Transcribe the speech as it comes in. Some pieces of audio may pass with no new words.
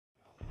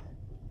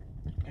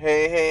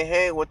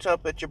Hey, what's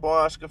up? It's your boy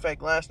Oscar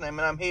Fake last name,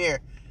 and I'm here.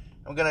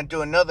 I'm gonna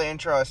do another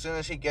intro as soon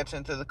as he gets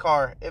into the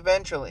car,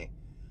 eventually.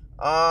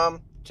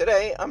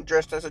 Today I'm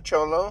dressed as a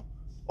cholo.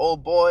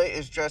 Old boy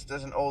is dressed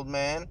as an old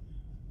man.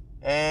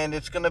 And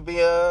it's gonna be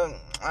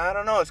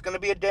it's gonna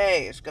be a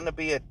day. It's gonna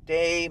be a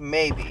day,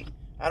 maybe.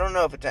 I don't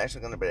know if it's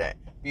actually gonna be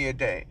a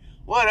day.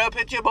 What up?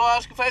 It's your boy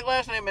Oscar Fake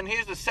last name, and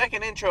here's the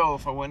second intro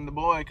for when the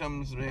boy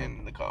comes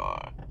in the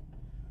car.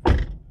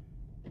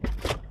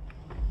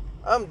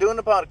 I'm doing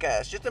a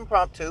podcast, just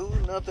impromptu,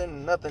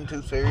 nothing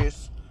too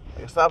serious. I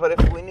can stop it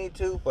if we need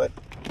to, but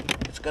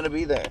it's gonna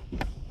be there.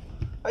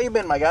 How you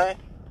been, my guy?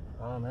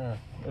 Oh man,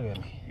 look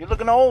at me. You're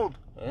looking old.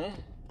 Eh?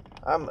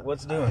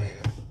 What's doing?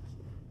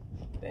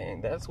 Dang,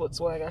 that's what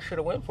swag I should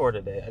have went for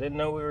today. I didn't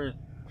know we were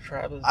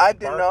Travis. I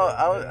didn't know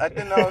I was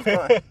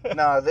going.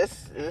 No,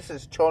 this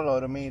is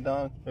cholo to me,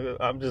 dog.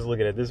 I'm just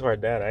looking at this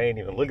part down. I ain't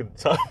even looking at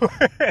the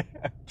top.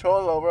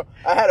 Cholo, bro.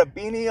 I had a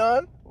beanie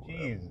on.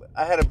 Jeez.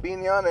 I had a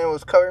beanie on and it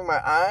was covering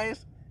my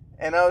eyes,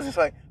 and I was just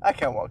like, I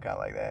can't walk out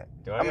like that.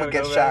 I'm gonna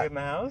get go shot back in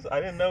the house. I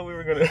didn't know we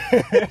were gonna.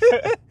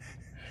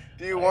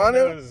 Do you want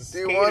to? Do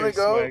you want to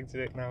go?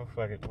 No,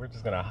 fuck it. We're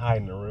just gonna hide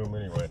in the room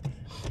anyway.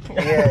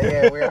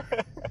 Yeah, we are.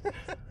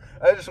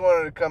 I just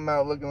wanted to come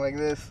out looking like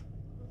this.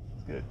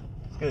 It's good.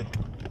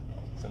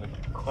 It's an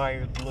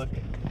acquired look.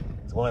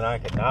 It's one I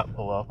could not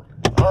pull off.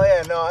 Oh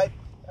yeah, no, I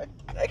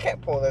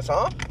can't pull this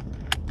off.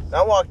 And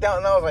I walked out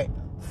and I was like,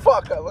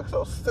 fuck, I look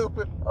so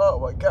stupid. Oh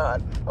my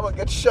god, I'm gonna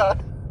get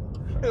shot.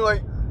 He's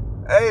like,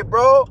 hey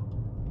bro,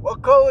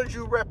 what colors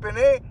you repping,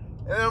 eh?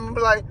 And I'm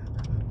like,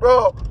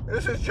 bro,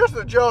 this is just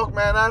a joke,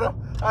 man. I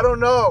don't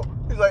know.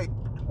 He's like,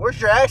 where's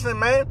your accent,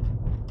 man?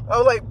 I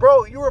was like,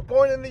 bro, you were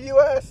born in the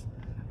U.S.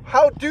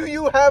 How do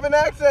you have an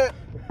accent?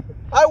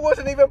 I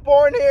wasn't even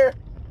born here.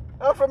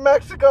 I'm from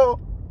Mexico.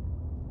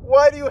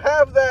 Why do you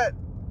have that?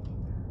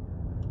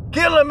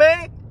 Kill him,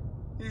 eh?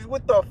 He's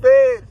with the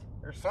feds.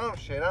 Or some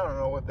shit. I don't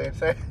know what they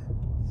say.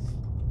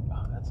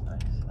 Oh, that's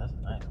nice. That's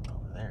a nice one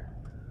over there.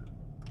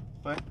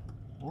 What?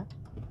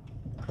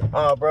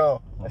 Oh,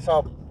 bro. I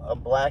saw a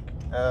black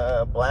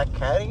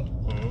caddy.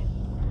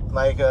 Mm-hmm.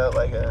 I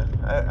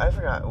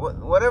forgot.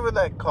 Whatever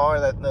that car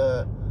that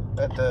the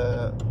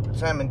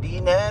Sam and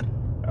Dean had.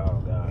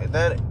 Oh, God.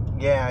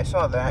 Yeah, I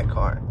saw that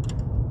car.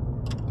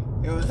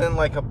 It was in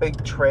like a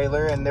big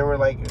trailer, and they were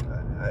like,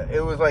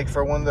 it was like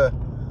for one of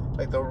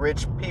the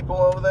rich people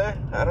over there.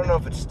 I don't know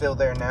if it's still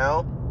there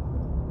now,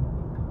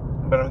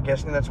 but I'm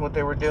guessing that's what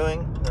they were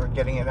doing. They were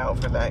getting it out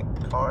for that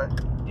car.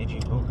 Did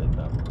you boop it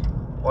though?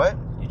 What?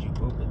 Did you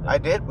boop it though? I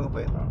did boop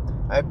it. Oh.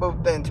 I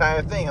booped the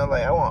entire thing. I was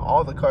like, I want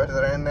all the cars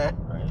that are in there.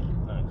 Right,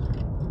 nice.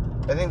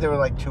 I think there were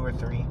like 2 or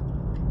 3,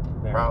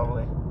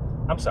 probably.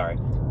 I'm sorry.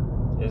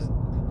 Is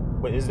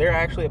there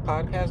actually a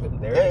podcast?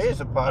 There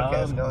is a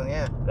podcast going,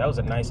 yeah. That was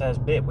a nice ass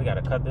bit. We got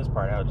to cut this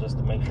part out just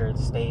to make sure it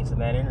stays in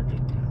that energy.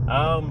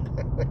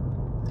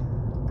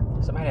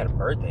 Somebody had a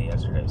birthday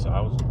yesterday, so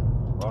I was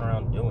going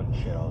around doing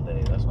shit all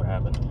day. That's what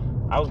happened.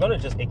 I was gonna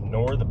just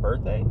ignore the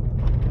birthday,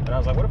 and I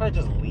was like, what if I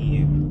just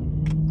leave?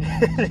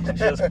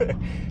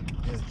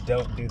 just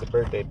don't do the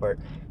birthday part.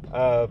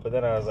 But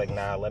then I was like,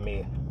 nah, let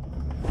me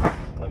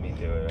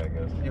do it, I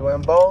guess. You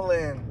went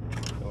bowling.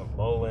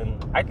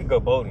 I could go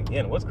bowling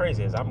again. What's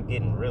crazy is I'm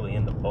getting really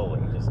into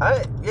bowling.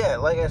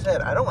 Like I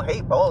said, I don't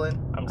hate bowling.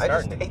 I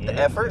just hate the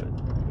effort.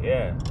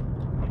 Yeah.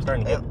 I'm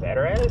starting to get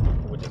better at it,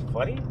 which is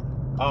funny.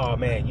 Oh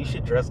man, you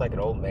should dress like an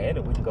old man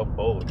and we can go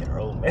bowling in our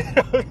old man.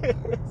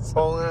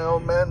 Bowling an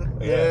old man?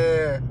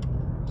 Yeah.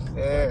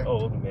 Like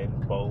old men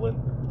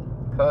bowling.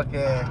 Fuck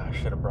yeah. I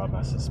should have brought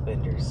my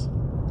suspenders.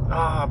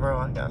 Bro,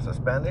 I got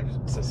suspenders.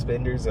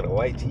 Suspenders and a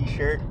white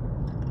t-shirt.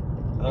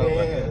 Oh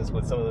my goodness,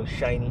 with some of those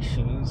shiny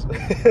shoes.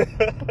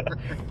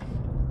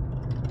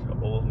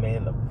 Old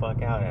man the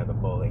fuck out at the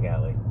bowling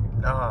alley.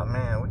 Oh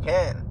man, we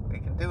can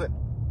do it.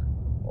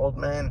 Old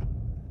man,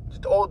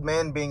 just old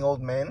man being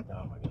old man.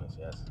 Oh my goodness,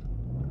 yes.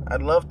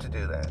 I'd love to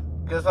do that.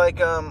 Cause like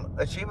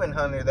Achievement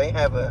Hunter, they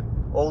have a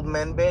old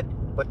men bit,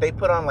 but they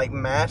put on like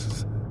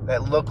masks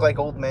that look like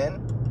old men.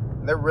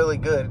 They're really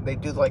good. They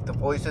do like the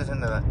voices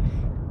and they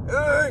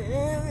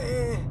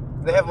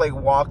have like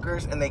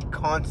walkers and they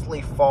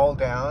constantly fall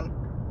down.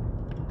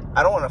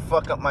 I don't want to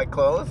fuck up my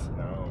clothes.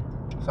 No.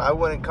 So I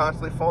wouldn't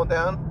constantly fall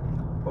down.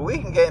 But we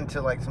can get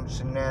into like some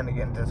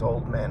shenanigans as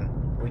old men.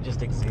 We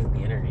just exude the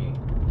energy.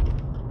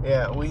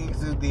 Yeah, we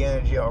exude the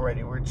energy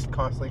already. We're just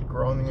constantly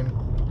groaning in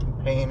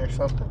pain or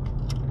something.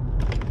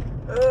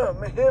 Oh,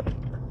 my hip.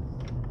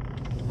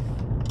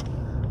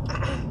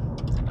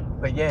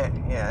 But yeah,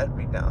 I'd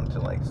be down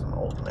to like some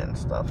old men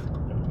stuff.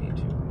 Me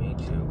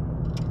too.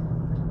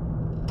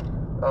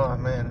 Oh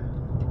man,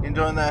 you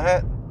enjoying that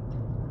hat?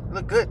 You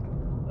look good.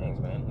 Thanks,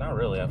 man. Not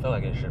really. I feel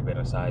like it should have been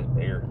a size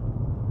bigger.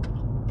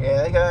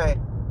 Yeah, that guy,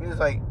 he was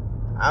like,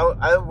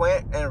 I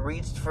went and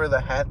reached for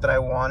the hat that I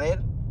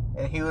wanted,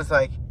 and he was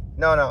like,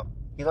 no.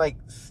 He like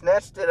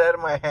snatched it out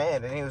of my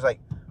hand, and he was like,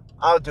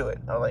 I'll do it.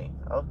 I was like,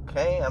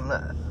 okay, I'm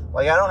not,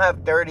 like, I don't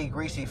have dirty,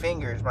 greasy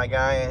fingers, my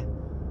guy.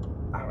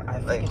 I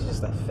think it's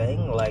just a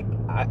thing. Like,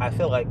 I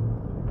feel like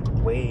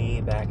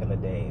way back in the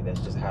day.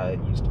 That's just how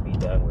it used to be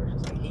done. Where it's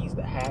just like, he's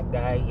the hat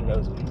guy. He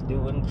knows what he's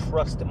doing.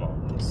 Trust him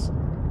on this.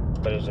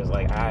 But it's just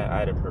like,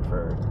 I'd have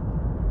preferred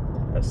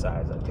a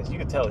size up. Because you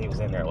could tell he was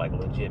in there, like,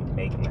 legit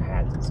making the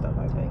hats and stuff,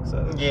 I think.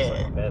 So, it's yeah.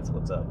 like, that's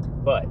what's up.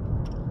 But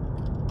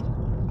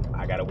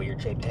I got a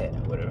weird-shaped head.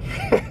 I would have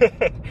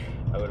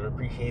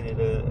appreciated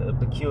a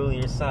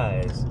peculiar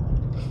size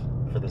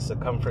for the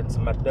circumference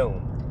of my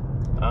dome.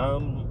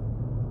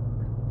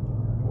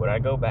 Would I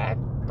go back?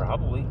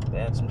 Probably. They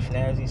had some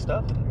snazzy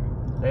stuff in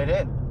there. They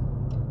did.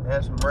 They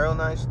had some real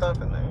nice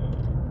stuff in there.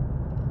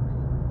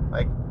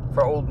 Like,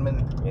 for old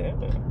men. Yeah.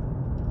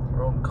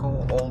 Real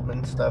cool old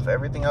man stuff.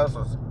 Everything else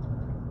was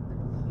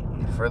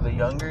for the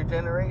younger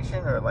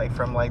generation, or like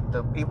from like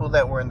the people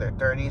that were in their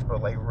 30s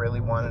but like really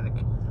want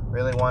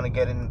to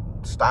get in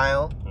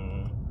style.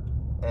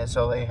 Mm-hmm. And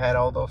so they had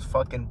all those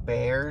fucking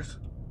bears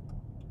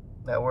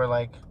that were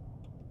like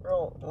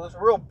real. It was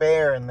real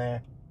bear in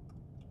there,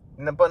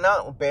 but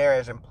not bear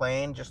as in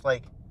plain, just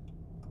like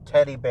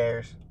teddy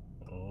bears.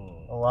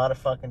 A lot of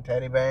fucking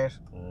teddy bears.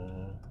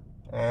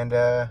 And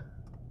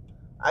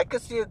I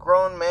could see a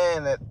grown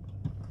man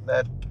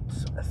that's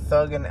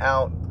thugging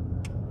out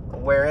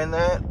wearing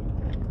that,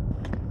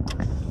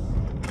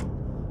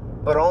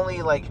 but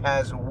only like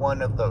has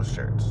one of those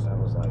shirts. That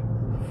was like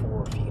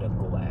 4 feet of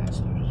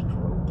glass you just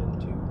drove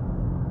into.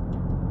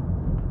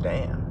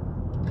 Damn.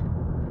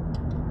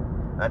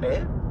 I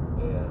did?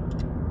 Yeah.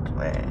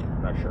 Man.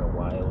 Not sure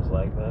why it was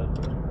like that,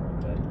 but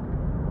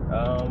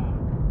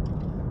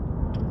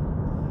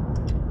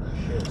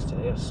shit, is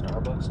today a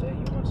Starbucks day?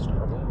 You want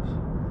Starbucks?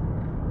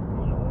 I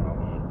don't know what I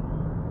want.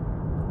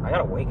 I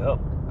gotta wake up.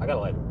 I gotta,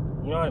 like,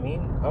 you know what I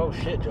mean? Oh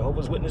shit,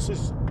 Jehovah's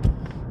Witnesses.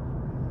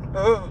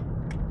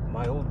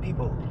 My old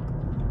people.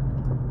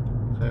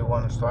 So you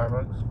want a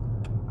Starbucks?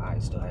 I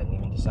still hadn't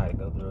even decided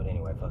to go through it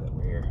anyway. Fuck it,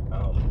 we're here.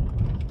 I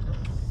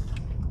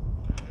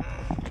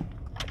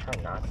try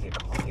not to get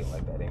coffee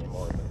like that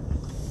anymore. But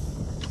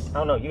I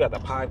don't know, you got the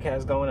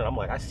podcast going, and I'm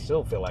like, I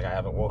still feel like I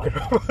haven't woken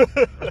up.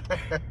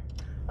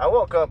 I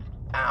woke up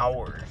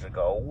hours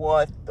ago.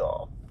 What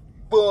the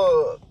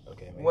fuck?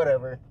 Okay, maybe.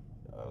 Whatever.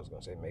 I was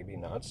gonna say maybe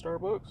not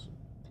Starbucks.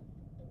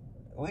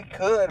 We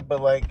could,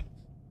 but like,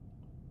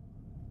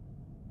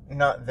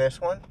 not this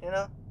one, you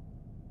know?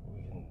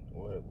 We can.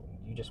 What?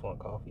 You just want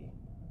coffee?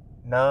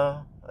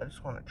 No, I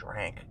just want a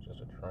drink.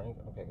 Just a drink?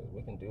 Okay, cause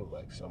we can do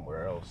like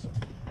somewhere else.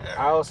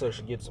 I also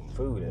should get some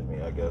food in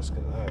me, I guess,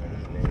 because I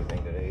haven't eaten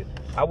anything today.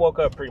 I woke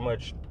up pretty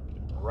much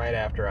right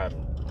after I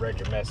read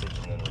your message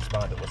and then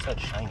responded. What's that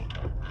shiny?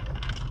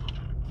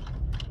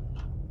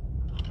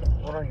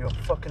 What are you, a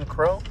fucking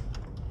crow?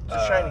 It's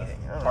a shiny thing.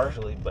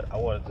 Partially, but I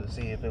wanted to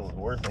see if it was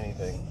worth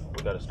anything.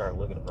 We got to start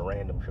looking for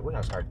random shit. We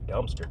got to start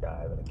dumpster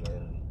diving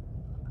again.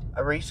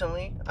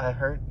 Recently, I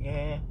heard,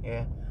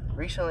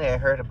 Recently, I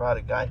heard about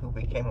a guy who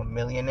became a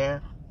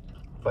millionaire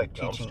by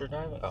teaching. Dumpster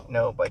diving? Oh.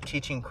 No, by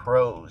teaching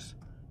crows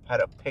how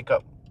to pick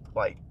up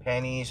like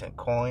pennies and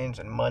coins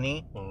and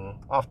money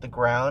off the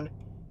ground,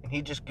 and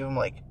he'd just give them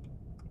like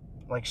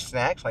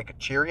snacks, like a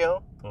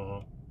Cheerio.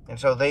 And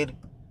so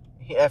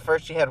at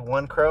first he had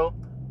one crow,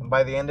 and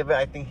by the end of it,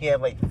 I think he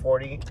had like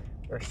 40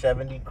 or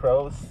 70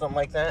 crows, something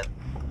like that.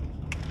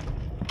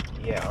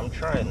 Yeah, I'm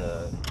trying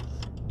to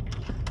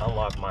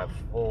unlock my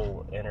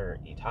full inner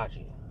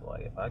Itachi.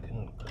 Like, if I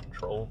can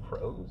control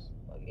crows,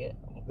 like, yeah.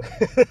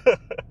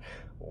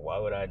 Why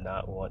would I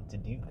not want to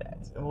do that?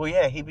 Well,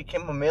 yeah, he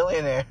became a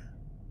millionaire.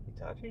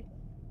 Itachi?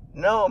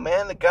 No,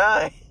 man, the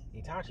guy.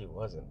 Itachi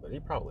wasn't, but he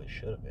probably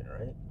should have been,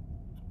 right?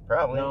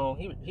 Probably. No,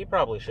 he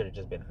probably should have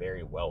just been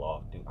very well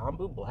off. Do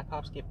Anbu Black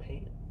Ops get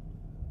paid?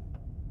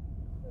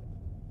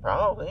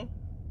 Probably.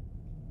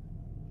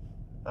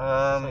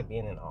 It's like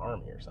being in the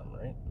army or something,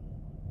 right?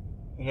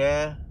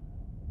 Yeah.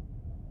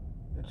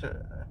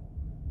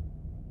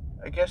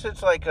 I guess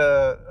it's like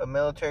a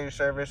military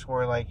service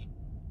where, like,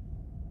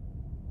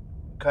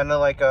 kind of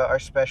like our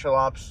special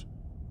ops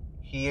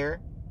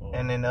here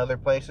and in other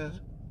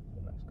places.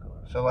 Nice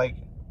color. So, like,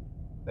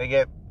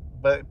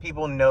 but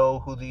people know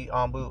who the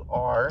Anbu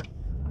are.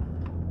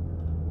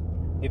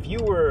 If you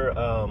were,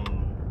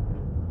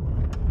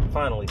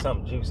 finally,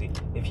 something juicy.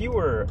 If you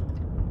were,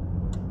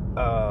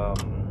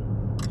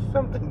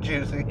 something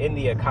juicy in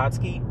the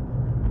Akatsuki,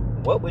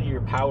 what would your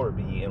power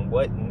be, and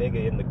what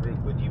nigga in the group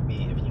would you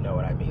be, if you know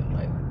what I mean?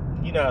 Like,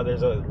 you know,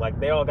 there's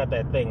they all got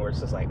that thing where it's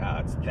just like,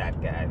 it's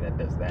that guy that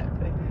does that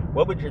thing.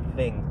 What would your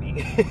thing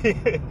be?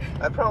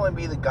 I'd probably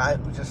be the guy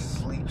who just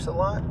sleeps a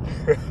lot.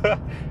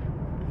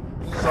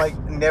 He's like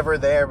never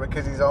there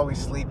because he's always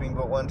sleeping,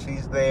 but once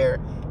he's there,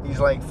 he's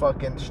like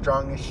fucking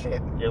strong as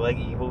shit. You're like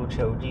evil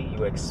Choji,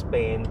 you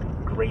expand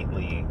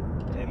greatly,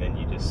 and then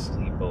you just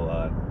sleep a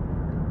lot.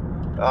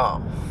 Oh,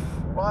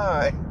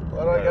 why?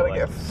 Why do I gotta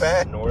get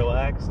fat?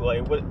 Snorlax?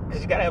 Like, what?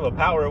 Because you gotta have a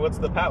power. What's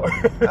the power?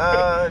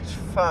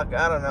 Fuck,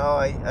 I don't know.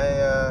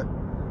 I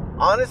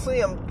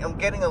honestly, I'm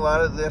getting a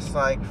lot of this,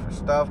 like,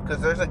 stuff, because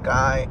there's a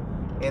guy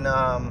in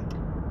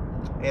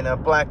a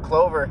Black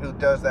Clover who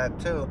does that,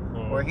 too,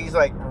 where he's,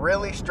 like,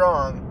 really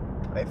strong,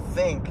 I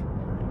think,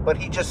 but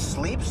he just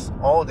sleeps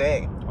all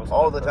day. Also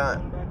all got the purple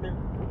time. back there.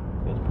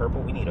 It's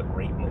purple. We need a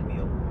great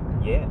mobile.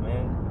 Yeah,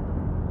 man.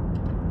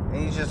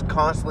 And he's just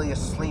constantly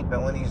asleep,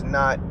 and when he's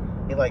not,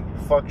 he like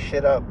fucks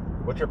shit up.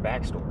 What's your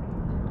backstory?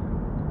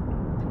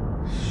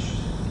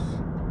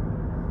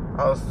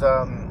 I was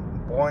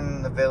born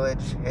in the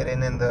village,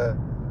 hidden in the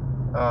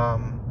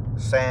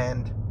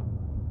sand.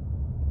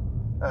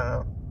 I don't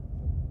know.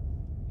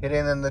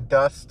 Hidden in the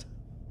dust.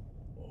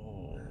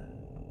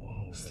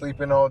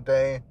 Sleeping all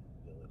day.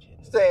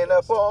 Staying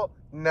up all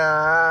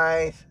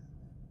night.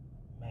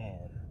 Man.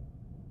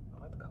 I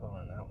like the color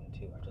on that one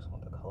too. I just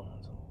want the color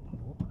on some.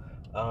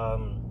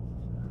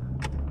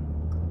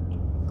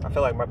 I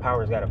feel like my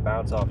power's got to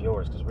bounce off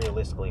yours, because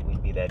realistically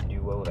we'd be that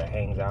duo that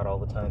hangs out all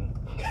the time.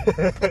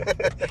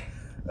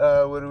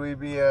 Would we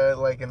be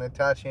like an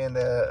Itachi and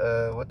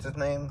what's his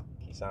name?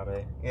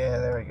 Kisame. Yeah,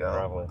 there we go.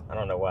 Probably. I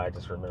don't know why I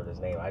just remembered his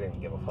name. I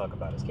didn't give a fuck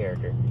about his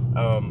character.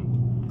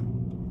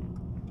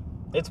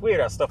 It's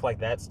weird how stuff like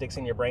that sticks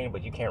in your brain,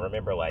 but you can't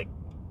remember like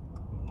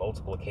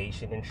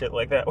multiplication and shit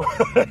like that.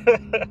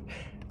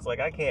 It's like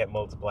I can't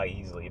multiply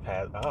easily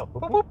past. Oh,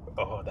 boop, boop.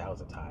 Oh, that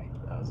was a tie.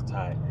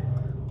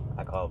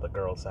 I call the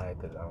girl side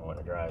because I don't want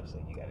to drive,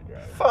 so you gotta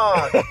drive.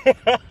 Fuck.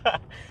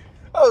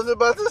 I was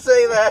about to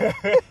say that.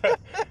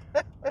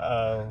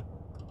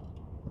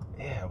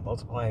 Yeah,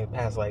 multiplying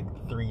past like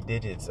 3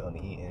 digits in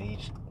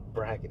each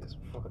bracket is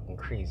fucking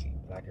crazy.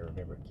 But I can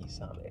remember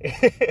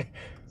Kisame.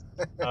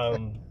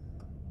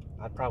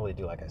 I'd probably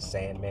do like a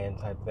Sandman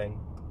type thing,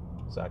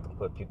 so I can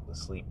put people to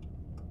sleep.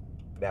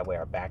 That way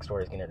our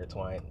backstories can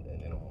intertwine,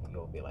 and then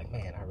you'll be like,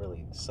 man, I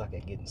really suck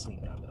at getting sleep,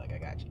 and I'll be like, I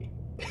got you.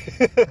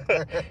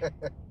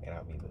 And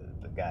I'll be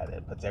the guy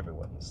that puts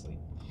everyone to sleep.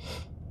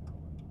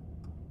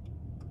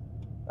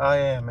 Oh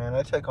yeah, man,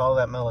 I took all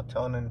that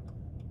melatonin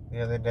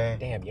the other day.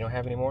 Damn, you don't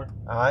have any more?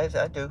 I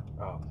do.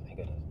 Oh, thank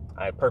goodness.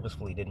 I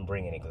purposefully didn't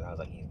bring any because I was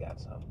like, he's got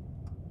some.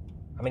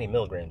 How many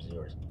milligrams is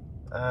yours?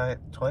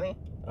 20.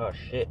 Oh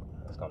shit,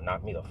 that's gonna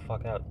knock me the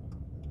fuck out.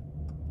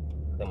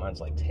 I think mine's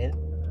like 10.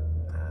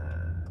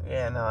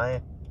 Yeah, no,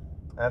 I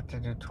have to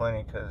do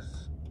 20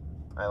 because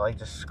I like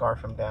to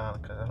scarf them down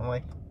because I'm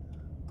like,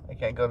 I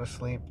can't go to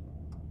sleep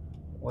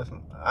with.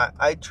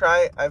 I've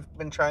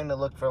been trying to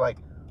look for like,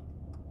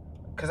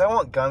 because I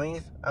want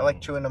gummies. I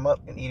like chewing them up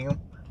and eating them.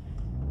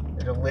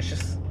 They're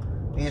delicious.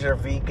 These are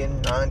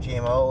vegan,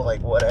 non-GMO,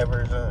 like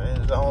whatever.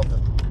 It's all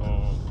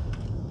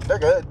they're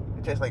good.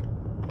 It tastes like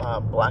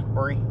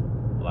blackberry.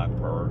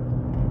 Blackbird.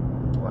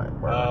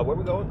 Where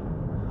we going?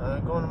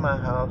 I'm going to my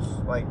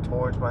house, like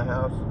towards my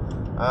house.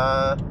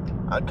 I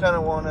kind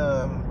of want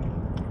to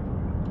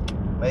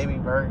maybe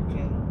Burger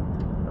King.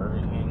 Burger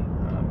King?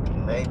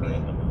 Maybe. I'm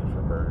in the mood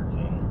for Burger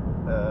King.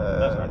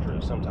 That's not true.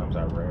 Sometimes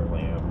I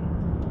rarely am.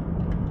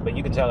 But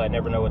you can tell I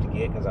never know what to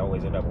get because I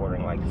always end up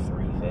ordering like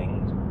 3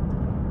 things.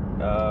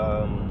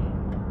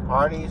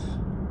 Hardee's.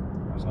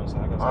 I was going to say,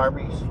 I guess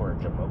Arby's. For a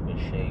Jamocha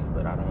shake,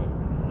 but I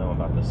don't know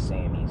about the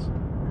Sammy's.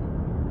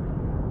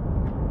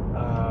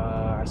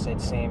 I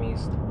said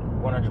Sammy's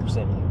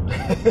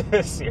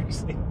 100%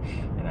 seriously,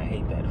 and I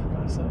hate that for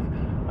myself.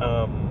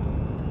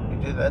 You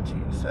did that to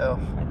yourself.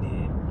 I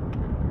did.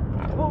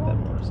 I love that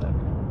motorcycle.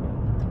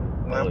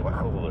 They look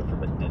cooler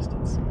from a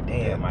distance.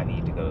 Damn, I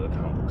need to go to the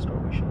comic book store.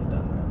 We should have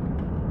done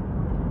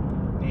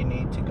that. You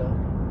need to go.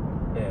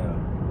 Yeah.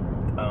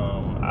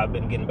 I've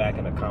been getting back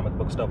into comic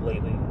book stuff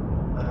lately.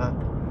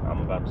 I'm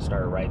about to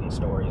start writing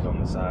stories on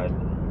the side.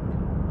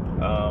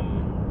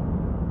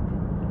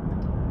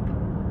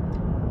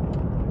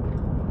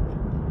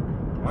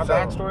 My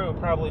backstory would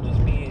probably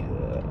just be,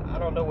 I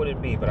don't know what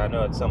it'd be, but I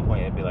know at some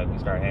point it'd be like we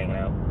start hanging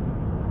out,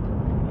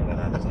 and then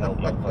I just help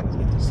motherfuckers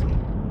get to sleep.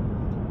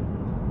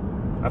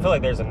 I feel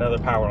like there's another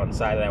power on the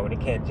side of that when it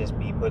can't just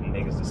be putting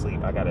niggas to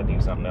sleep. I gotta do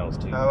something else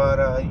too. How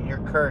about you're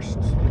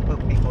cursed? You put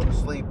people to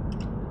sleep,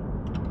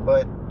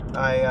 but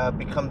I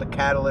become the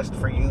catalyst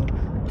for you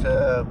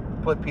to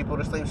put people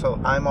to sleep, so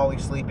I'm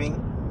always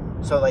sleeping,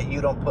 so that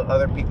you don't put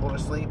other people to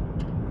sleep.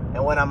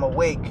 And when I'm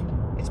awake,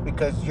 it's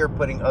because you're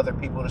putting other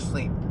people to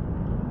sleep.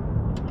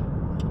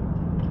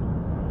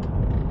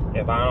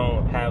 If I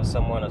don't have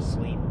someone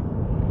asleep,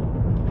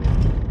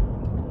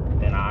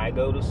 then I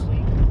go to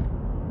sleep.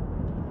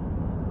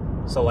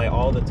 So like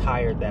all the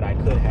tired that I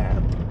could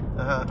have,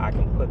 I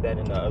can put that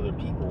into other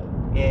people,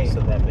 so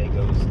that they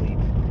go to sleep.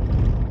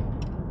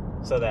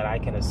 So that I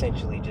can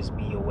essentially just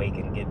be awake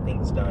and get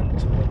things done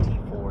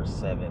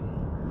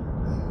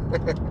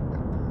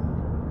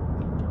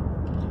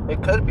 24/7.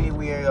 It could be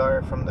we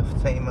are from the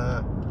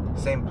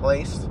same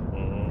place,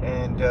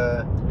 and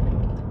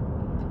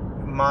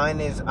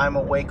mine is I'm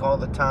awake all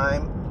the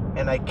time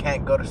and I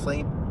can't go to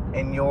sleep,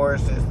 and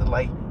yours is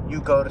like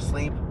you go to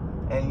sleep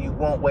and you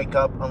won't wake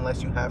up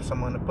unless you have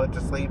someone to put to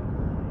sleep.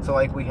 So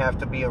like we have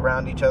to be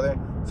around each other,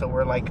 so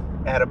we're like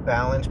at a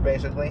balance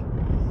basically.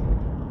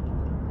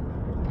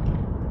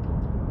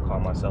 Call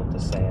myself the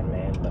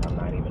Sandman, but I'm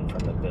not even from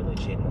the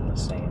village hidden in the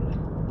sand.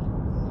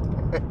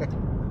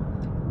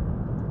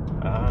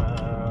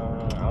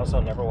 I also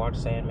never watched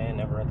Sandman,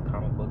 never read the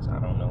comic books. I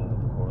don't know what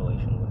the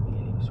correlation would be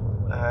in any sort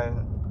of way.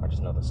 I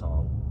just know the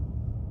song.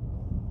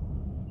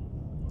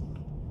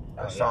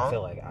 Oh, song? Yeah, I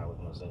feel like I would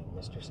most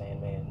Mr.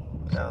 Sandman,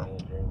 No.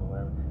 Sandman's Dream or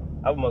whatever.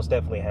 I would most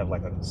definitely have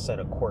like a set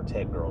of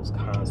quartet girls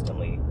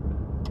constantly.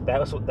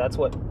 That's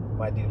what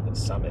my dude would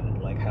summon,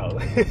 like how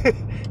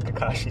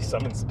Kakashi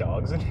summons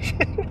dogs and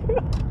shit.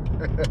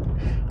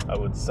 I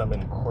would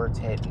summon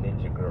quartet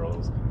ninja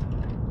girls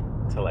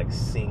to like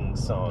sing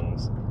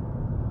songs.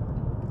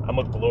 I'm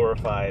a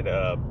glorified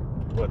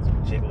what's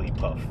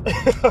Jigglypuff.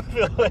 I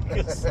feel like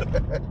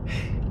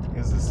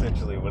it's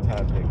essentially what's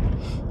happening.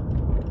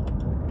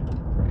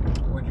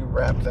 Would you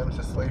rap them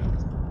to sleep?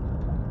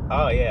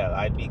 Oh yeah,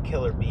 I'd be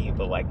Killer Bee,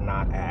 but like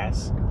not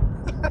ass.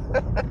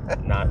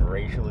 Not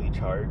racially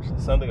charged.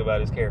 Something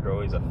about his character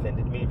always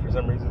offended me for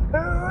some reason.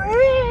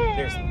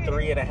 There's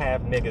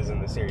 3.5 niggas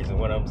in the series, and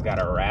one of them's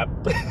got a rap,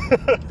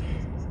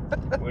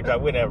 which I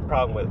wouldn't have a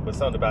problem with. But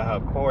something about how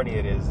corny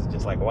it is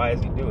just like, why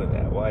is he doing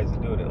that? Why is he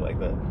doing it like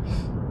that?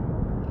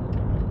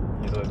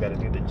 He's always got to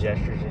do the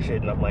gestures and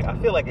shit, and I'm like, I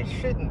feel like it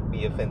shouldn't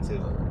be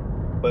offensive,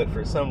 but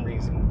for some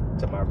reason,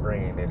 to my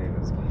brain, it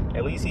is.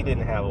 At least he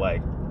didn't have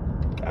like.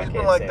 He's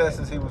been like that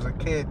since he was a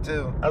kid,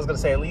 too. I was going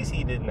to say, at least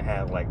he didn't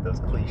have, like, those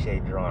cliche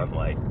drawn,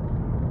 like,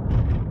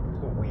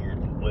 weird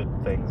lip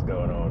things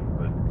going on.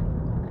 But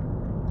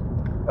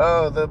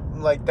oh, the,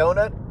 like,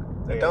 donut?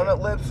 The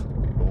donut lips?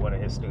 But one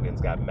of his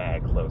students got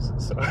mad close, so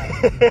so I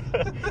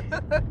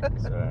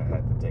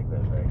had to take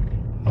that back.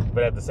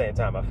 But at the same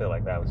time, I feel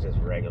like that was just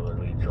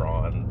regularly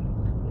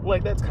drawn.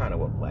 Like, that's kind of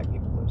what black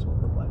people lips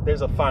would look like.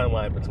 There's a fine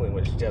line between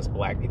when it's just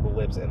black people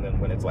lips and then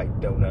when it's, like,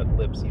 donut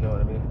lips, you know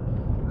what I mean?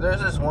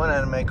 There's this one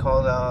anime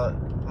called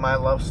My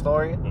Love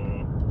Story,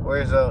 where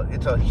it's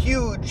a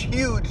huge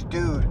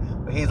dude,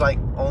 but he's like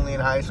only in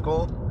high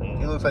school.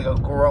 He looks like a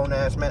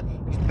grown-ass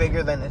man. He's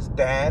bigger than his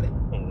dad,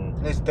 and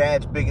his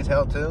dad's big as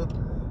hell too.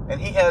 And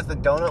he has the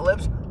donut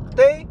lips.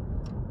 They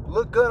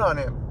look good on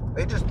him.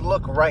 They just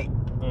look right.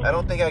 I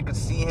don't think I could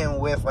see him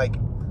with like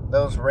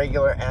those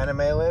regular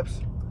anime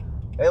lips.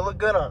 They look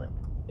good on him.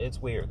 It's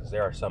weird because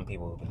there are some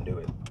people who can do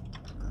it.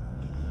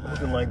 You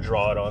can like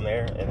draw it on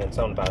there, and then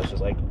something about it's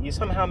just like you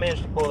somehow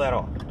managed to pull that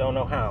off. Don't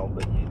know how,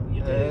 but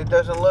you did. It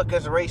doesn't look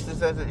as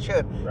racist as it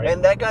should. Right.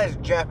 And that guy's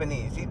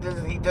Japanese. He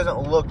doesn't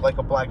look like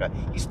a black guy.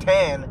 He's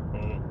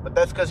tan, but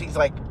that's because he's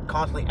like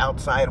constantly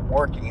outside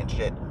working and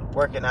shit,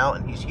 working out,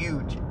 and he's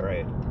huge.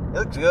 Right. It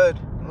looks good.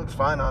 It looks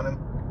fine on him.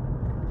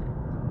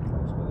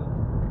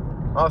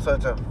 Also,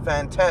 it's a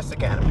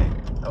fantastic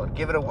anime. I would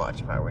give it a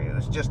watch if I were you.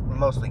 It's just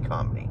mostly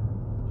comedy.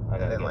 I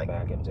gotta get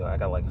back into it. I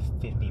got like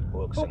 50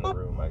 books in the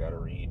room I gotta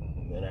read,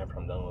 and then after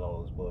I'm done with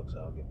all those books,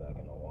 I'll get back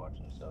into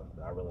watching stuff.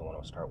 I really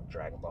want to start with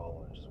Dragon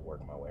Ball and just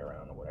work my way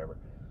around or whatever.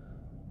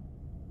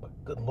 But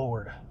good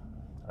lord,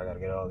 I gotta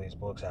get all these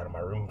books out of my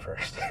room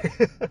first.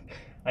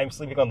 I'm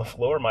sleeping on the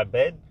floor in my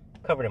bed,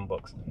 covered in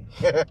books.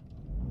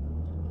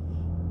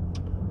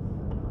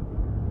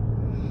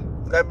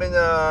 I've been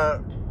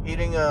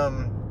eating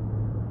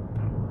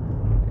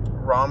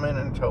ramen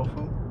and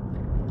tofu.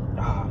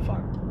 Ah,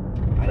 fuck.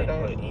 I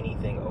didn't put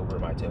anything over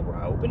my table.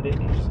 I opened it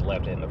and just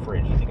left it in the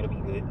fridge. You think it'll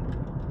be good?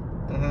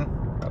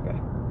 Okay.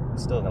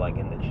 It's still like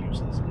in the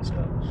juices and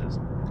stuff. It's just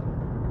I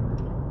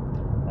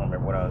don't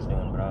remember what I was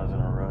doing, but I was in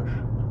a rush.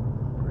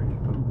 Pretty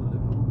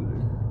poogly.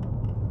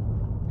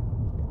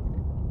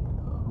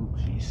 I hope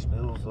she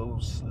spills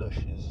those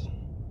slushes.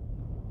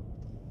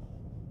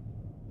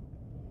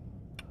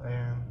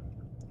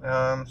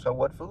 Yeah. So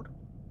what food?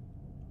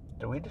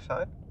 Did we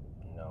decide?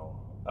 No.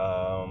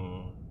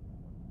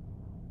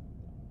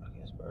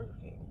 Burger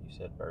King. You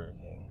said Burger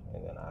King,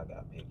 and then I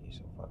got picky,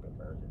 so fucking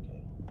Burger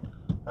King.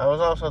 I was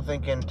also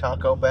thinking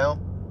Taco Bell.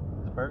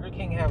 Does Burger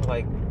King have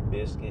like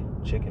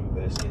chicken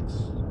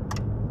biscuits?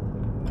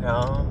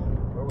 No.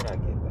 Where would I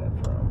get that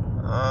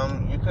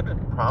from? You could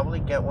probably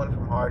get one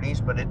from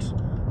Hardee's, but it's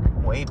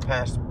way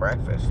past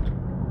breakfast.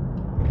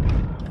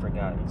 I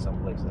forgot in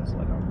some place that's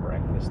like a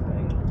breakfast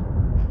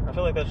thing. I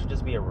feel like that should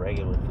just be a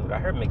regular food. I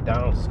heard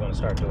McDonald's is going to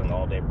start doing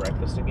all-day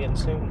breakfast again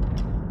soon.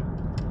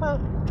 Huh.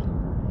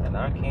 And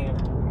I can't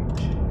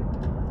reach.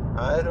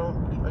 I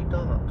don't eat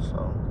McDonald's,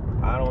 so.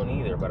 I don't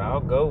either, but I'll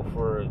go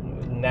for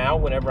now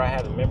whenever I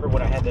have. Remember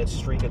when I had that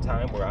streak of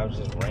time where I was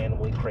just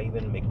randomly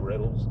craving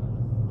McGriddles?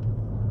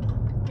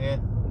 Yeah.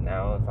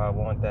 Now if I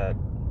want that,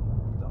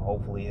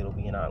 hopefully it'll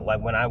be like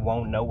when I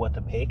won't know what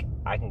to pick,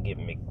 I can get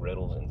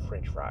McGriddles and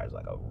French fries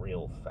like a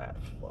real fat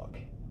fuck.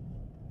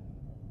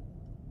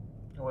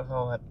 With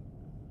all that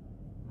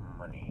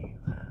money.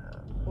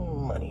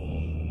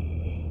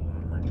 Money.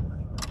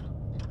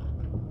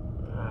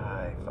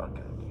 I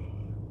fucking.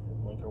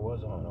 Winter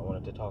was on. I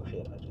wanted to talk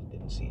shit. I just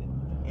didn't see it.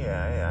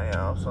 Yeah. I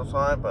also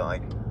saw it, but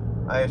like,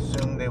 I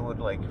assumed they would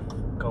like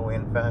go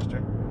in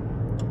faster.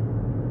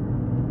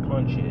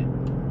 Punch it.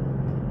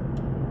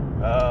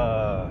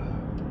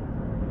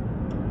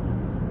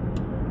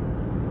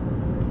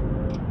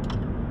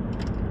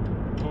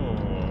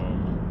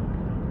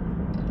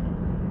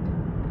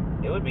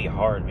 It would be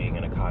hard being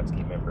an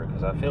Akatsuki member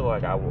because I feel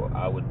like I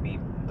would be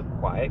the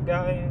quiet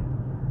guy.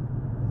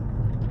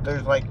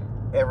 There's like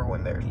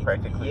everyone there is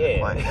practically a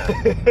quiet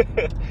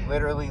guy.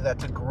 Literally,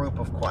 that's a group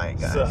of quiet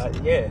guys.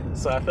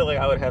 So I feel like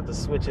I would have to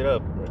switch it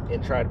up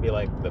and try to be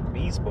like the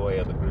Beast Boy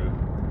of the group,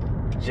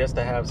 just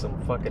to have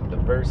some fucking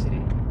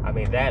diversity. I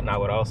mean that, and I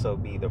would also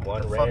be the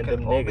one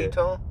random nigga.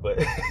 Obito? But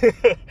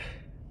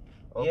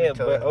yeah,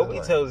 but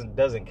Obito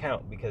doesn't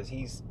count because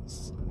he's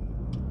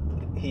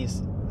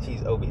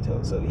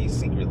Obito, so he's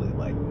secretly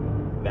like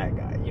that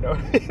guy. You know what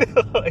I mean?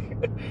 Like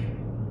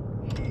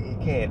you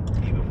can't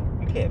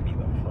be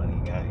the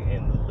funny guy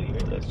and the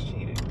leader. That's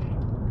cheating.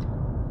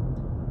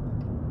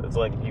 It's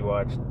like if you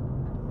watch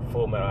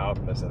Full Metal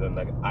Alchemist and then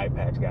like eye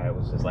patch guy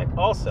was just like,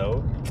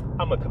 also,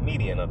 I'm a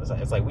comedian on the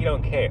side. It's like, we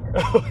don't care.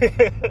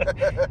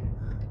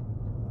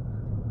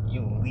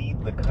 You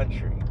lead the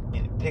country.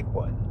 You pick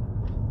one.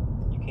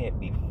 You can't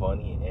be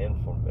funny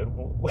and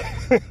formidable.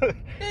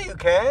 Yeah, you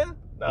can.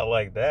 Not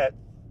like that.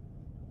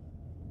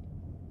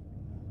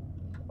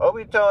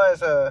 Obito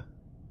has a...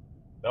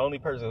 The only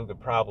person who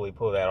could probably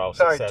pull that off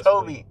Sorry,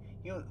 successfully...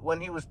 Toby. When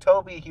he was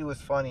Toby, he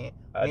was funny.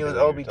 When he was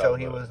Obito,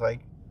 he was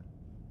like...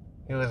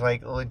 He was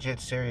like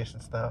legit serious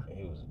and stuff.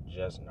 He was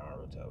just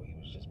Naruto. He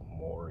was just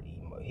more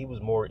emo. He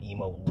was more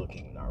emo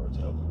looking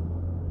Naruto.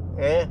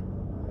 Yeah.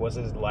 Was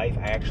his life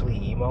actually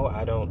emo?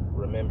 I don't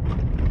remember.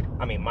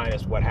 I mean,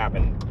 minus what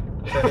happened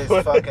to his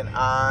fucking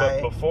eye.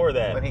 But before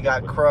that, when he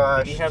got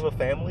crushed. Did he have a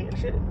family and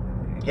shit?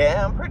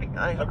 Yeah, I'm pretty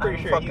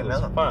sure he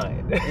was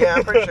fine. Yeah,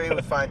 I'm pretty sure he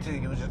was fine too.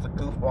 He was just a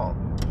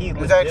goofball. He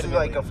was actually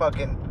like a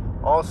fucking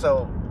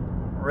also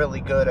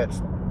really good at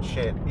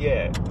shit.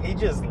 Yeah, he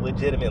just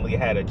legitimately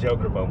had a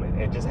Joker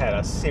moment and just had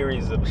a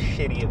series of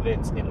shitty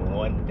events in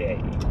one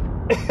day.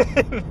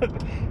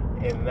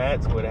 And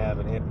that's what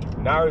happened.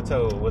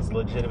 Naruto was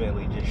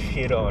legitimately just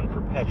shit on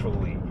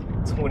perpetually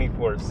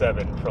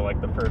 24/7 for like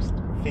the first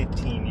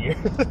 15 years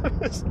of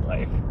his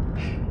life.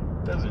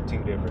 Those are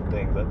two different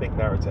things. I think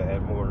Naruto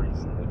had more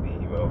reason to be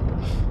emo.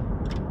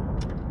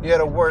 He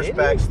had a worse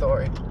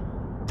backstory.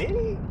 Did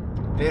he?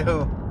 Did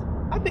who?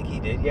 I think he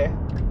did, yeah.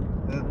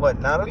 What,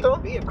 Naruto?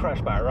 Being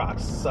crushed by a rock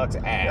sucks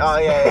ass. Oh,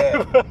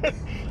 yeah.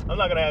 I'm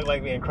not gonna act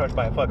like being crushed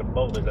by a fucking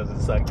boulder doesn't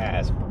suck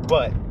ass,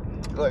 but...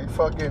 Like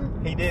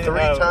fucking he did 3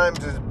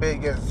 times as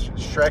big as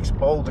Shrek's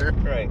boulder.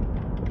 Right.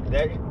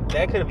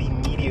 That could have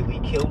immediately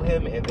killed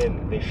him, and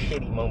then the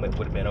shitty moment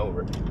would have been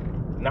over.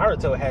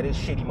 Naruto had his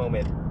shitty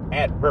moment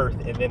at birth,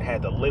 and then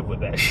had to live with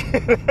that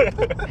shit.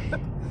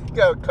 He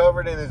got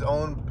covered in his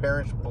own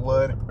parents'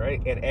 blood. Right?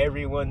 And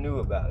everyone knew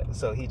about it.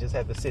 So he just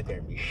had to sit there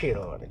and be shit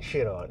on and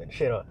shit on and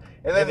shit on.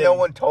 And then no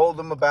one told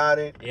him about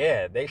it.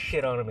 Yeah, they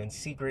shit on him in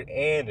secret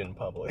and in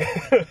public.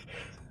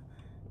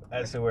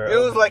 That's where it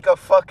was like a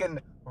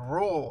fucking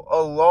rule,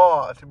 a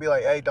law to be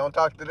like, hey, don't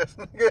talk to this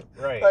nigga.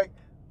 Right. Like,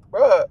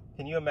 bruh.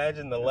 Can you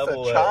imagine the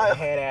level of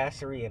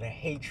head-assery and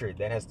hatred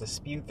that has to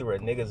spew through a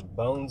nigga's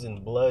bones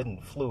and blood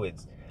and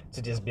fluids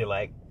to just be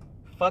like,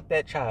 fuck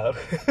that child.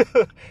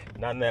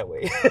 Not in that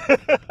way.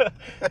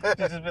 To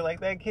just be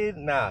like, that kid,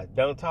 nah,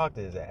 don't talk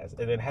to his ass.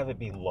 And then have it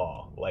be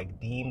law, like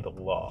deemed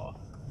law.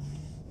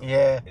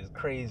 Yeah. It's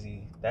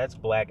crazy. That's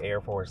black Air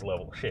Force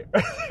level shit.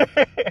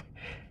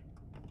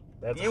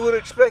 You would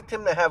expect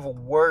him to have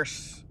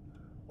worse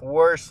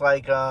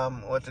like,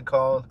 what's it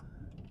called?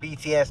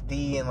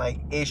 PTSD and like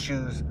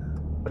issues.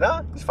 But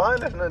no, he's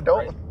fine as an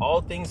adult. Right.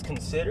 All things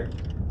considered,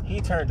 he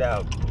turned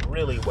out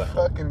really well.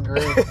 Fucking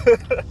great.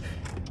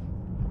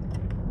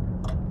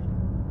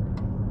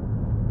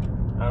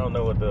 I don't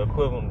know what the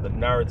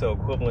Naruto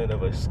equivalent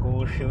of a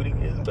school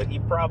shooting is, but he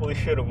probably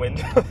should have went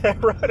down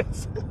that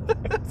route.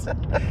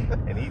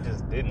 And he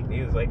just didn't.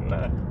 He was like,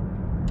 nah.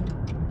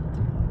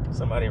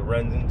 Somebody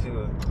runs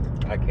into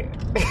I can't.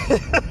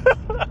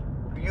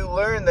 You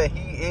learn that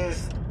he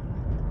is,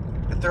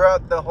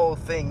 throughout the whole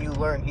thing, you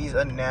learn he's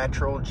a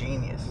natural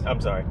genius. I'm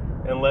sorry.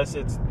 Unless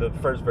it's the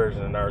first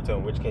version of Naruto,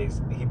 in which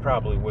case he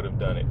probably would have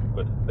done it.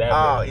 But that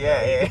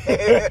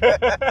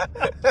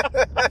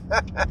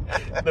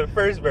the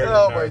first version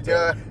of Naruto, my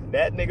God.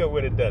 That nigga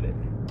would have done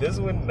it. This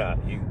one, not.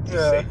 You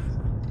safe.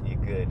 You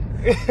good.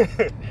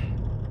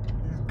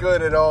 He's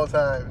good at all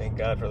times. Thank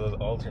God for those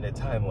alternate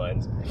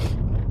timelines.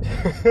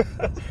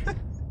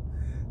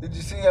 Did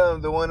you see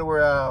the one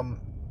where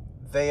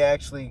they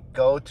actually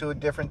go to a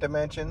different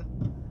dimension?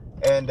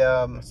 And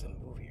that's a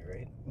movie,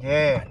 right?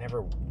 Yeah.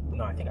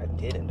 I think I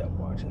did end up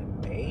watching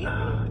it. Maybe.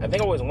 I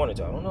think I always wanted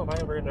to. I don't know if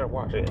I ever ended up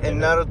watching it.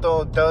 And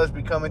Naruto does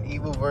become an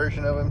evil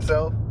version of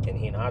himself. And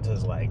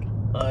Hinata's like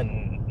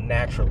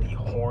unnaturally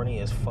horny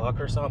as fuck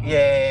or something.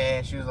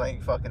 Yeah, she was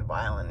like fucking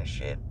violent and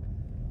shit.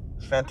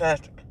 It's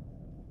fantastic.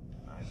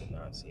 I did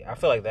not see it. I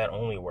feel like that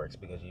only works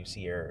because you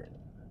see her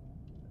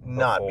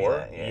not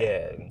before. Be that,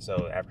 yeah. And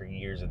so after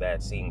years of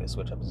that, seeing the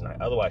switch up is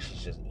not. Otherwise,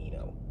 she's just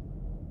Eno.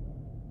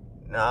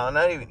 No,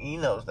 not even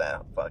Eno's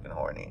that fucking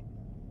horny.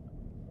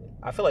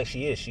 I feel like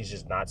she is. She's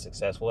just not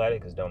successful at it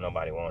because don't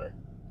nobody want her.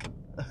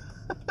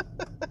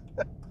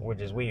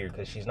 Which is weird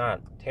because she's not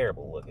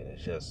terrible looking.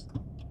 It's just,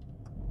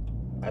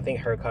 I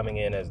think her coming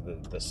in as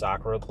the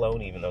Sakura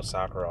clone, even though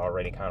Sakura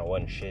already kind of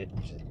wasn't shit,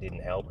 just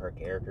didn't help her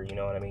character. You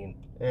know what I mean?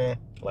 Yeah.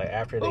 Like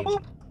after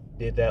they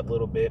did that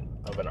little bit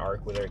of an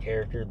arc with her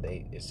character,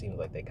 it seems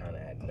like they kind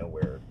of had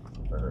nowhere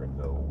for her to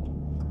go.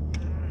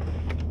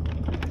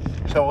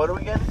 So what are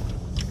we getting?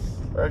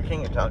 Burger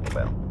King or Taco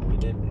Bell? We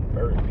did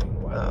Burger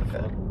King. Why the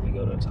fuck would we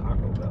go to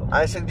Taco Bell?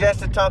 I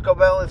suggested Taco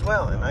Bell as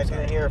well, and I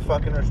didn't hear a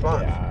fucking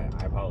response. Yeah,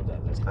 I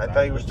apologize. I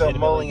thought you were still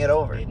mulling it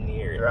over didn't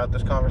hear it throughout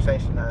this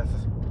conversation. I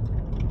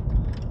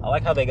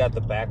like how they got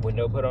the back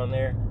window put on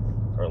there,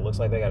 or it looks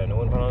like they got a new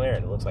one put on there,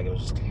 and it looks like it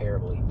was just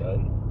terribly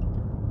done.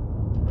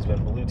 There's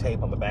been blue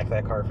tape on the back of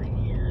that car for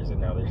years, and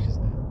now there's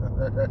just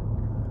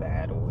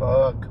bad oil.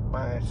 Fuck,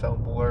 why is so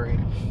blurry?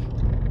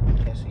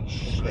 Can't see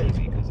shit. It's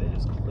crazy because it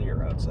is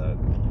clear outside.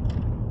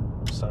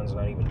 The sun's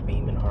not even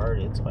beaming hard.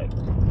 It's like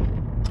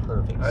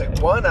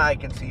perfect. One eye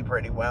can see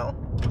pretty well,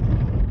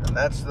 and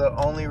that's the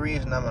only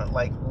reason I'm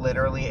like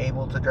literally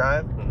able to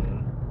drive.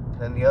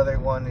 Mm-hmm. And the other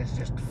one is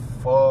just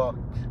fucked.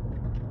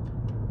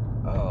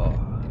 Oh,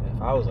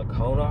 if I was a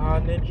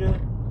Konoha ninja,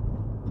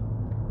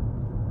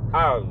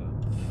 I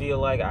feel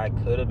like I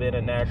could have been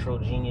a natural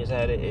genius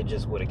at it. It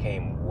just would have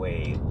came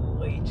way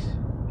late.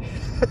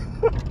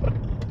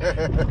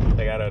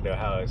 Like, I don't know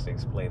how else to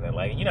explain that.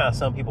 Like, you know how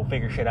some people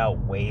figure shit out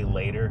way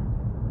later?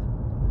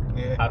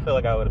 Yeah. I feel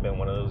like I would have been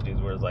one of those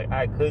dudes where it's like,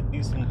 I could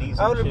do some decent shit.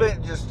 I would have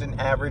been just an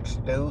average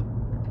dude.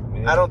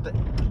 Yeah.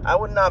 I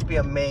would not be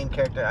a main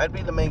character. I'd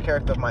be the main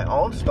character of my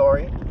own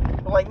story.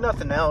 But like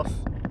nothing else.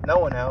 No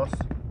one else.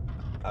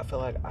 I feel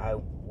like I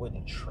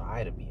wouldn't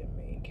try to be a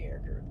main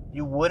character.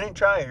 You wouldn't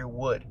try, or you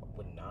would? I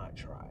would not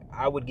try.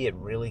 I would get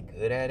really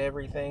good at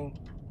everything.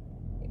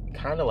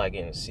 Kind of like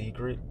in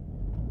secret.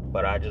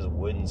 But I just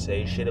wouldn't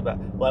say shit about...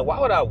 Like, why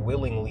would I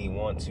willingly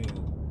want to...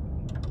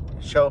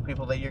 show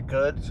people that you're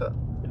good? So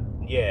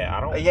yeah,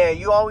 I don't... Yeah,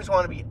 you always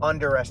want to be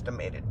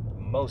underestimated.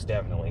 Most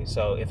definitely.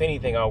 So, if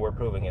anything, all we're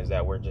proving is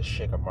that we're just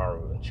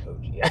Shikamaru and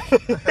Choji.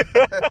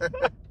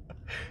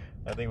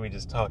 I think we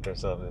just talked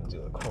ourselves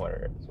into a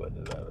corner. Is what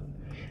just happened.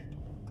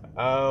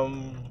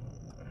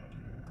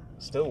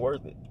 Still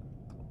worth it.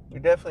 We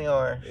definitely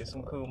are. It's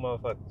some cool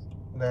motherfuckers.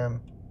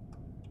 Them.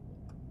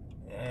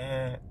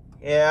 Yeah,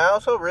 I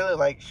also really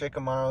like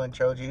Shikamaru and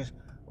Choji's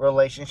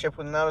relationship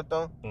with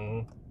Naruto.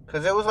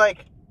 Because it was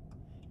like,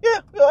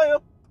 yeah, we like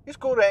him. He's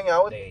cool to hang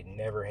out with. They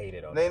never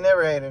hated on him. They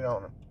never hated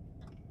on him.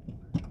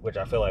 Which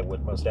I feel like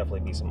would most definitely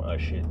be some us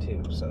shit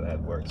too, so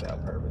that works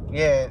out perfectly.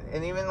 Yeah,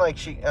 and even like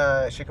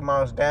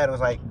Shikamaru's dad was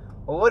like,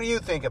 well, what do you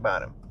think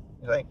about him?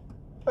 He's like,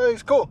 oh,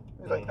 he's cool.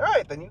 He's like, all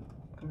right, then you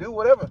can do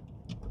whatever.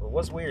 But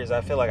what's weird is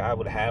I feel like I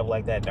would have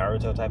like that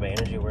Naruto type of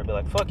energy where it'd be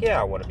like, fuck yeah,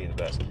 I want to be the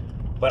best.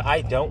 But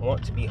I don't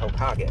want to be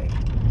Hokage.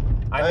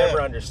 I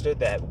never understood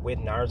that with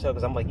Naruto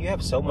because I'm like, you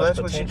have so much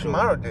potential. That's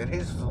what Shikamaru did.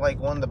 He's like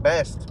one of the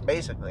best,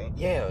 basically.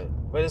 Yeah,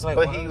 but it's like,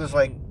 but he was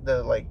like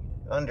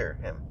under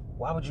him.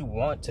 Why would you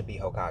want to be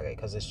Hokage?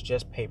 Because it's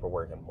just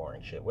paperwork and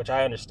boring shit, which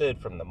I understood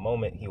from the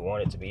moment he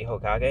wanted to be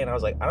Hokage, and I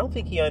was like, I don't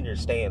think he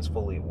understands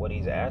fully what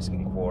he's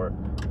asking for.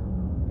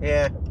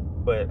 Yeah.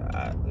 But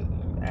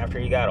after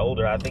he got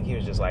older, I think he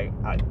was just like,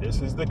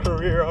 this is the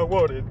career I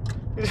wanted.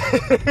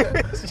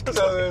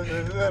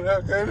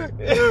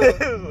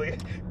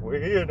 Like, we're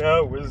here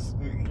now.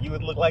 You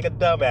would look like a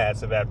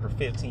dumbass if after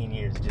 15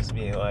 years just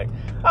being like,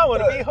 I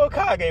want to be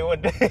Hokage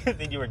one day.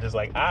 Then you were just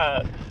like,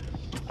 I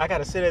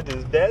gotta sit at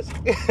this desk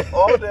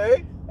all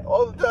day,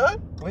 all the time.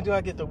 When do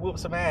I get to whoop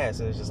some ass?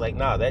 And it's just like,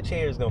 nah, that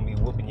chair is gonna be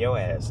whooping your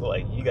ass. So,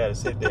 like, you gotta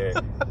sit there.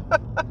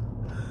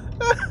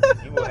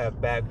 You will have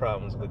back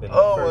problems within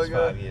the first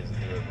 5 years of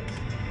doing this.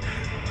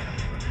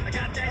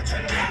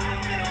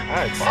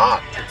 Alright,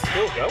 fuck, it's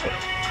still going.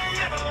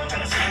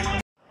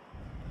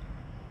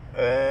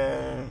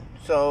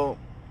 So,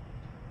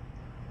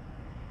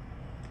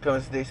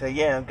 because they say,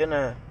 yeah, I'm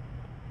gonna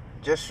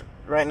just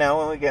right now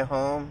when we get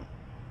home.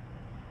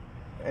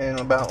 In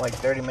about like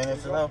 30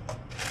 minutes or so.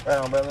 Right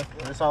on, brother.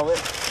 Is this all it?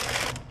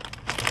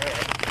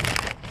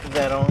 Is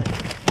that on it?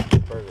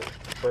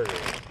 Burger.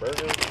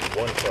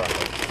 1 fry.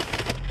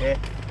 Yeah.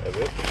 That's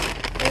it?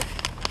 Yeah.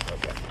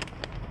 Okay.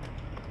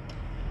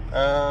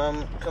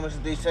 Como se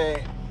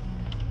dice?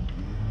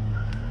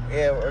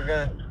 Yeah, we're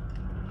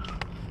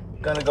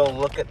gonna go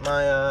look at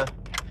my,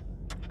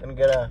 gonna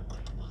get a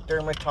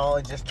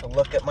dermatologist to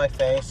look at my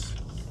face.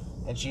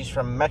 And she's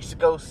from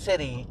Mexico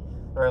City,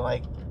 or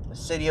like, the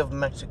city of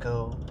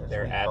Mexico.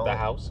 They're at the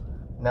house?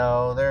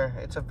 No,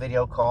 it's a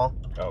video call.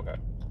 Okay.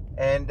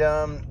 And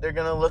they're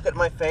gonna look at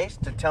my face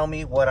to tell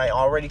me what I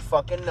already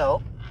fucking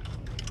know,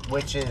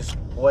 which is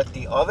what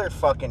the other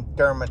fucking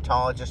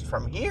dermatologist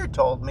from here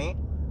told me.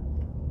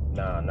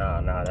 Nah,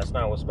 that's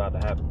not what's about to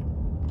happen.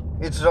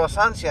 It's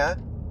rosancia,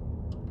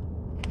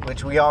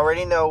 which we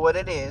already know what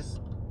it is.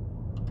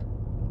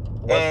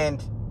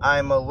 And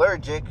I'm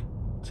allergic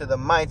to the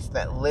mites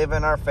that live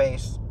in our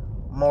face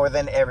more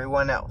than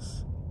everyone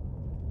else.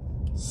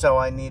 So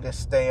I need to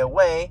stay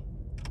away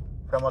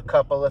from a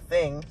couple of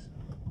things.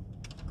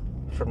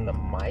 From the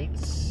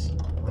mites?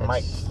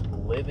 Mites.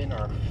 Live in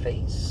our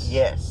face?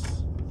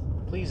 Yes.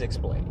 Please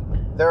explain.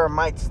 There are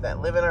mites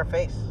that live in our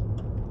face.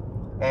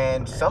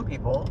 And some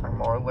people are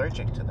more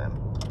allergic to them.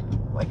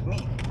 Like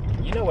me.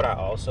 You know what I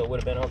also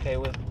would have been okay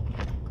with?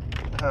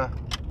 Huh.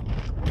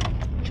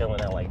 Chilling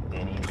at like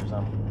Denny's or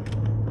something.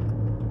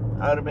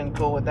 I would have been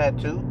cool with that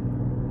too,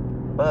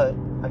 but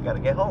I gotta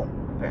get home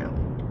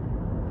apparently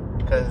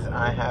because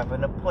I have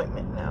an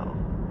appointment now.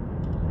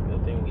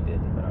 Good thing we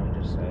didn't, but I'm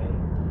just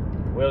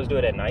saying. We always do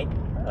it at night.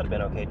 I'd have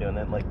been okay doing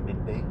that like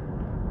midday,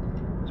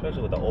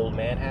 especially with the old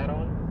man hat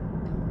on.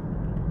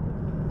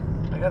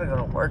 I gotta go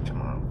to work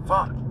tomorrow.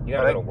 Fuck. You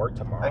gotta go to work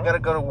tomorrow? I gotta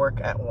go to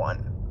work at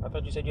 1. I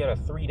thought you said you had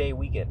a 3-day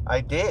weekend. I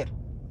did.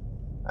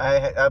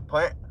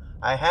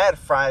 I had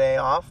Friday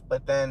off,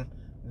 but then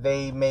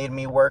they made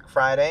me work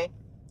Friday,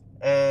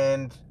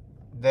 and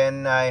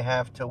then I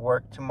have to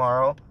work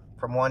tomorrow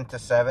from 1 to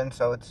 7,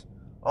 so it's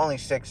only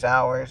 6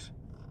 hours.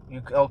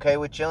 You okay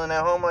with chilling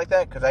at home like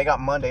that? Because I got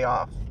Monday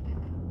off.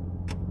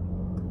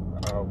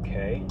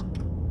 Okay.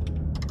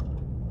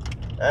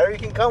 Or you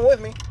can come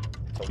with me.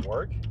 To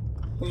work?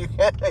 You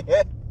can,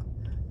 yeah.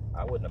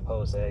 I wouldn't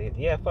oppose that.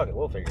 Yeah, fuck it.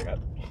 We'll figure it out.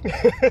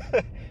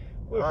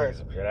 We'll figure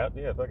some shit out.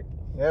 Yeah, fuck it.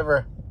 You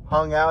ever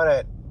hung out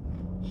at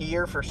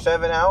here for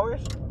 7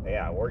 hours?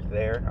 Yeah, I worked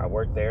there.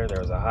 There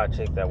was a hot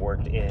chick that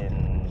worked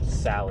in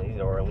Sally's,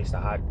 or at least a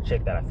hot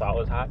chick that I thought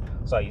was hot.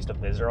 So I used to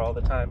visit her all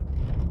the time.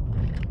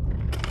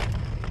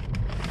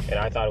 And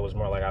I thought it was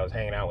more like I was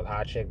hanging out with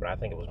hot chick, but I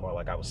think it was more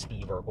like I was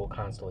Steve Urkel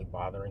constantly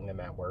bothering them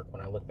at work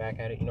when I look back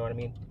at it. You know what I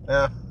mean?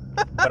 Yeah.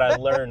 But I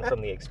learned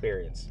from the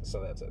experience,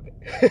 so that's okay.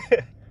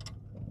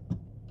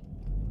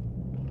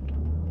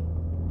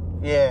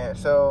 Yeah,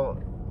 so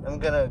I'm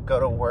gonna go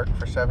to work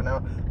for 7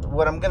 hours.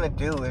 What I'm gonna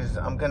do is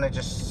I'm gonna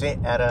just sit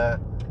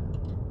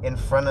in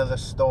front of the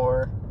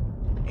store,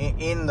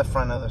 in the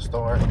front of the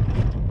store,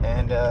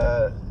 and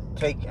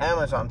take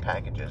Amazon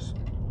packages.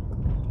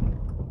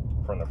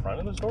 From the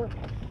front of the store?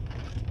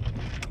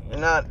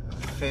 Not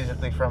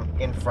physically from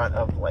in front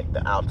of, like,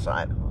 the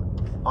outside,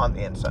 on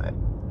the inside,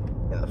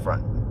 in the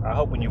front. I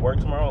hope when you work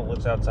tomorrow, it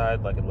looks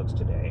outside like it looks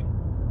today.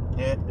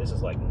 Yeah. This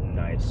is, like,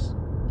 nice.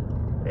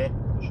 Yeah.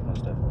 We should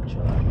most definitely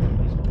chill out here at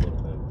least a little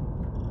bit.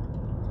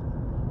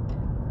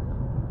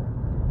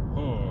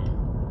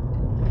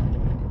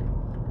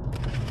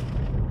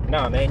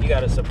 Nah, man, you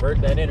gotta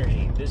subvert that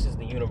energy. This is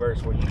the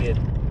universe where you get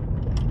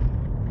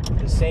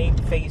the same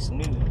face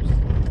news.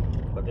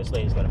 But this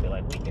lady's gonna be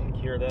like, we can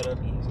cure that up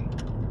easy.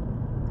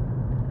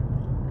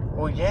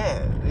 Well,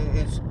 yeah,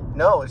 it's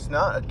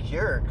not a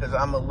cure because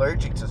I'm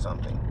allergic to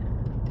something.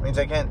 It means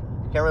I can't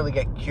really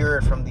get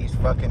cured from these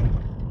fucking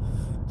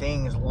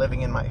things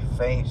living in my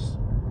face.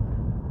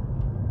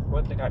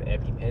 What, they got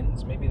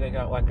EpiPens? Maybe they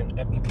got like an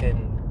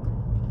EpiPen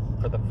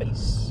for the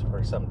face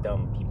for some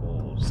dumb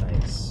people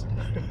science.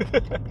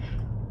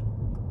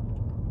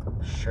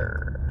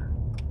 Sure.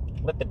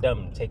 Let the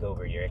dumb take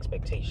over your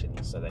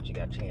expectations so that you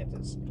got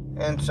chances.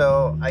 And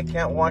so I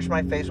can't wash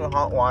my face with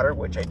hot water,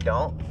 which I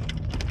don't.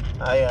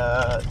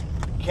 I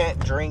can't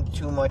drink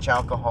too much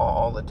alcohol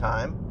all the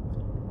time,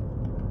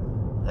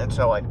 and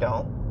so I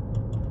don't.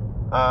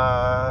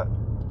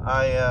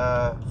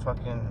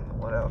 Fucking,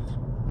 what else?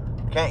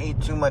 Can't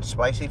eat too much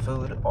spicy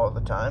food all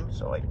the time,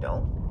 so I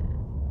don't.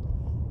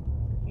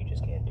 You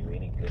just can't do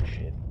any good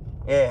shit.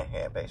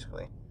 Yeah,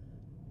 basically.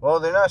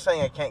 Well, they're not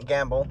saying I can't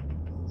gamble.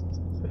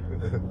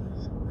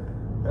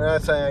 They're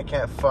not saying I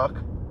can't fuck.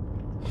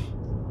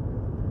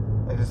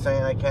 They're just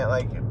saying I can't,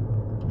 like,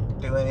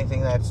 do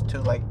anything that's too,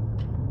 like,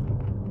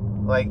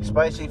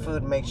 spicy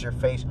food makes your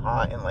face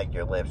hot and, like,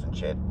 your lips and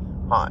shit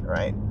hot,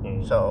 right?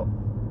 Mm. So,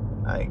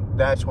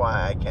 that's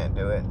why I can't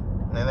do it.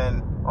 And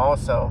then,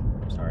 also,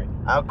 sorry,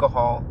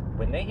 alcohol.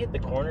 When they hit the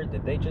corner,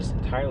 did they just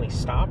entirely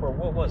stop, or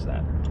what was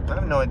that? I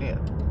have no idea.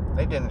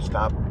 They didn't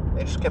stop.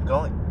 They just kept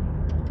going.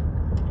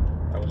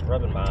 I was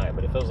rubbing my eye,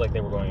 but it feels like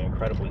they were going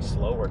incredibly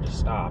slow or just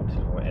stopped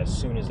as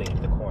soon as they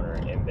hit the corner,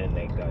 and then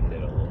they gunned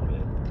it a little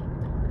bit.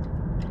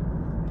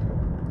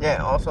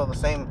 Yeah, also the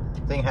same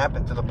thing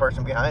happened to the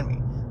person behind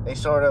me. They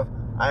sort of,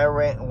 I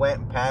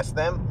went past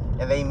them,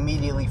 and they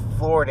immediately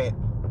floored it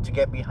to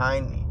get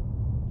behind me.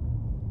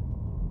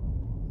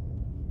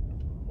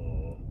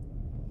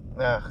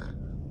 Ugh.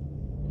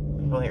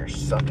 People here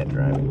suck at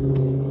driving.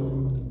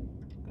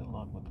 Good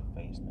luck with the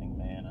face thing,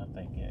 man. I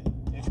think it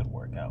could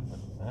work out for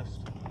the best.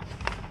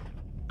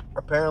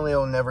 Apparently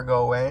it'll never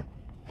go away.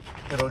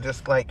 It'll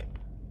just, like,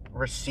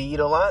 recede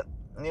a lot,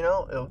 you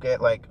know? It'll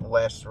get, like,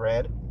 less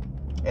red.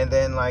 And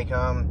then, like,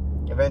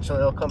 eventually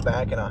it'll come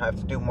back and I'll have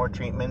to do more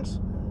treatments.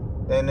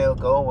 Then it'll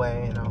go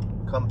away and I'll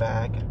come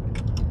back.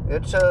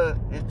 It's a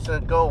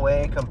go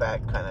away, come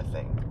back kind of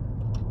thing.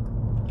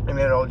 And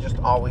it'll just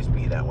always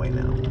be that way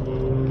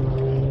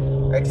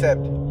now.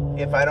 Except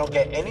if I don't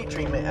get any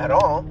treatment at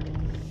all,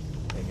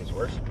 It gets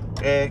worse.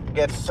 it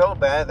gets so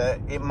bad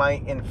that it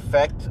might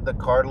infect the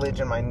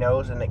cartilage in my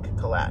nose and it could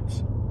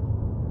collapse.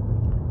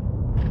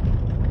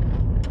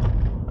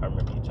 I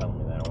remember you telling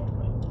me that one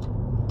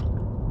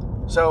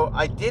point. So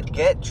I did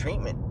get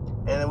treatment,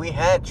 and we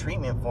had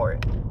treatment for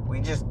it.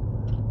 We just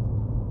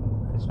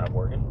It stopped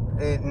working?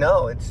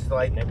 no, it's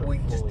like we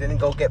just didn't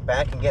go get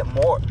back and get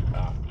more.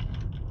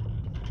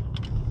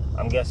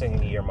 I'm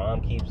guessing your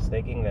mom keeps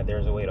thinking that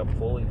there's a way to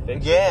fully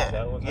fix it.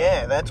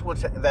 Yeah, that's what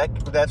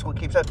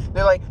keeps up.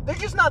 They're like, they're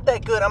just not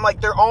that good. I'm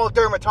like, they're all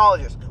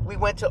dermatologists. We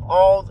went to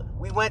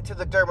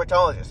the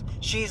dermatologist.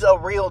 She's a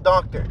real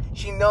doctor.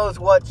 She knows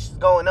what's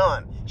going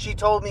on. She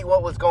told me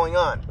what was going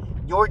on.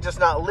 You're just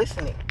not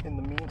listening. In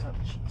the meantime,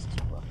 Jesus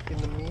Christ. In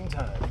the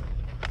meantime,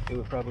 it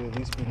would probably at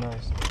least be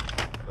nice.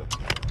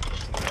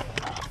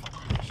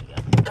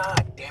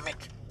 God damn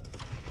it.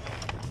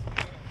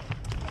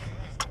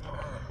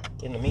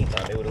 In the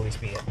meantime, it would at least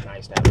be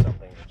nice to have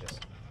something to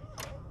just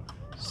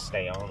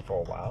stay on for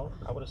a while,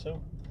 I would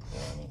assume. You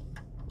know what I mean?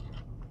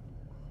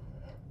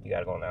 You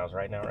gotta go in the house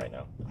right now. We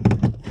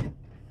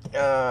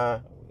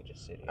could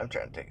just sit here. I'm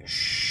trying to take a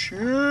shit.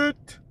 You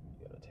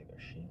gotta take a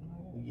shit?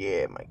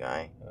 Yeah, my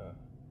guy.